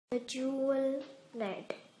The Jewel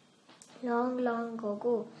Knight. Long, long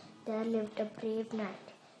ago, there lived a brave knight.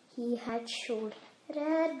 He had showed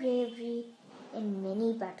rare bravery in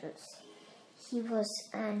many battles. He was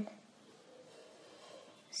an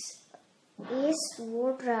ace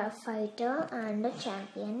sword fighter and a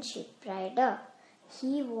championship rider.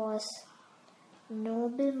 He was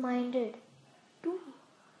noble-minded too.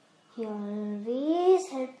 He always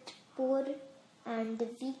helped poor and the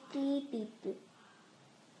weakly people.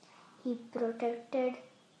 He protected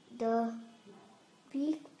the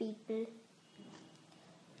weak people.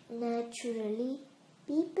 Naturally,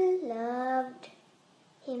 people loved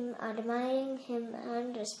him, admiring him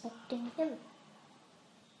and respecting him.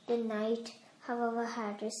 The knight, however,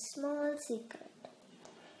 had a small secret,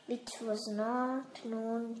 which was not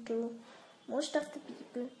known to most of the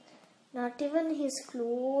people, not even his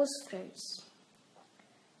close friends.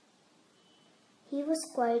 He was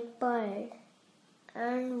quite bald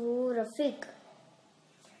and wore a wig.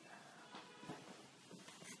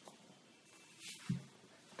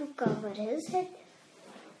 To cover his head.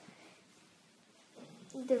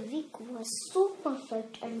 The wig was so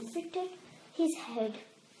perfect and fitted his head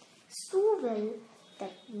so well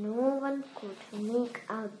that no one could make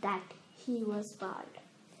out that he was bald.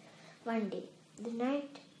 One day, the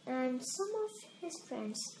knight and some of his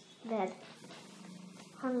friends were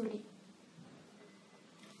hunting.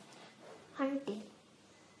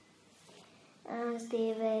 As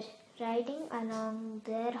they were riding along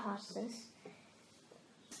their horses,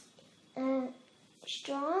 a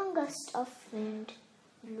strong gust of wind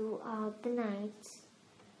blew out the knight's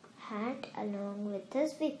hat along with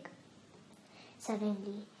his wig.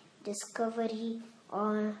 Suddenly, discovery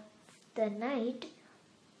of the knight's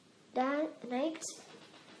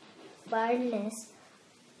baldness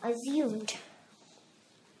assumed.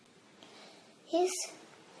 His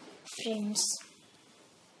friends,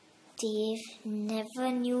 they never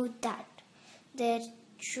knew that their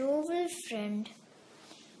jovial friend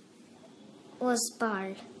was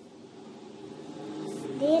bald.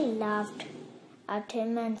 They laughed at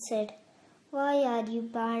him and said, "Why are you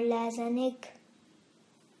bald as an egg?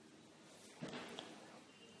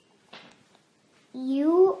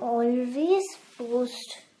 You always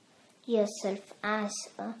boast yourself as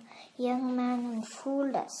a young man and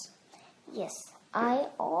fooled us." Yes, I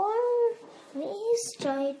always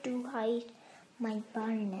try to hide my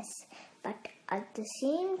baldness, but at the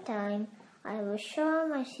same time, I was sure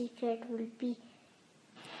my secret will be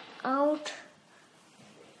out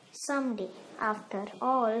someday. After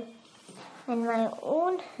all, when my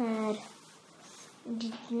own hair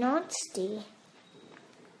did not stay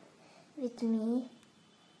with me,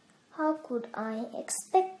 how could I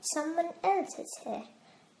expect someone else's hair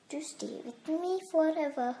to stay with me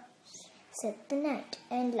forever? Said the knight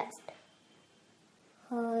and laughed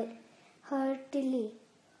heartily.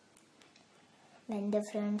 When the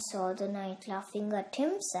friends saw the knight laughing at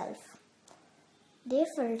himself, they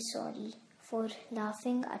felt sorry for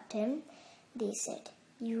laughing at him. They said,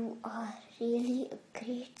 "You are really a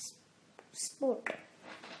great sport."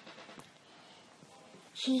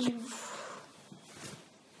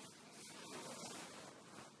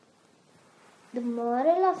 The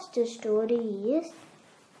moral of the story is,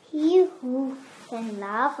 he who can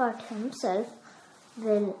laugh at himself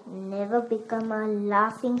will never become a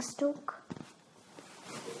laughing stock.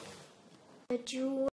 The Jewel